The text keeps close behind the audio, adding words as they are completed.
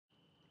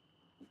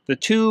The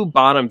two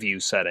bottom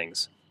view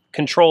settings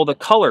control the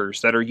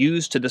colors that are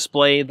used to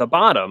display the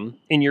bottom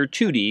in your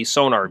 2D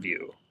sonar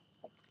view.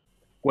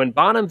 When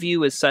bottom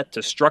view is set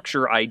to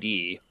Structure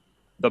ID,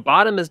 the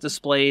bottom is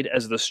displayed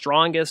as the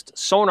strongest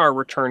sonar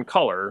return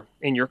color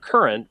in your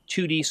current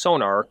 2D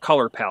sonar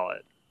color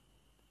palette.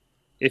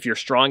 If your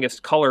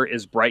strongest color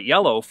is bright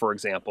yellow, for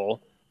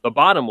example, the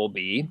bottom will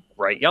be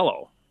bright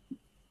yellow.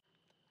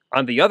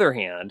 On the other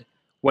hand,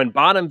 when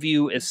bottom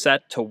view is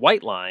set to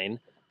Whiteline,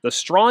 the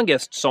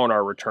strongest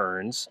sonar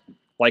returns,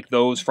 like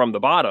those from the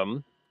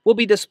bottom, will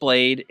be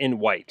displayed in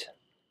white.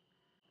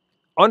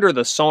 Under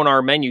the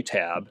Sonar Menu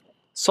tab,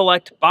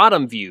 select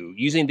Bottom View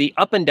using the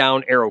up and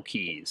down arrow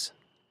keys.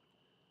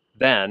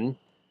 Then,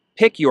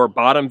 pick your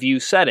bottom view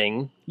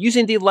setting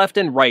using the left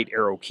and right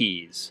arrow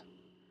keys.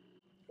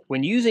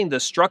 When using the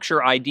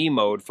Structure ID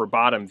mode for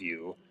bottom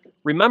view,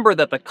 remember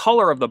that the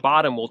color of the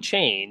bottom will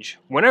change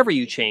whenever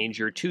you change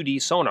your 2D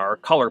sonar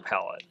color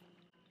palette.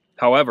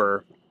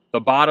 However, the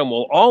bottom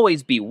will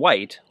always be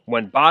white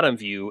when bottom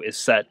view is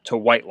set to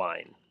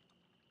Whiteline.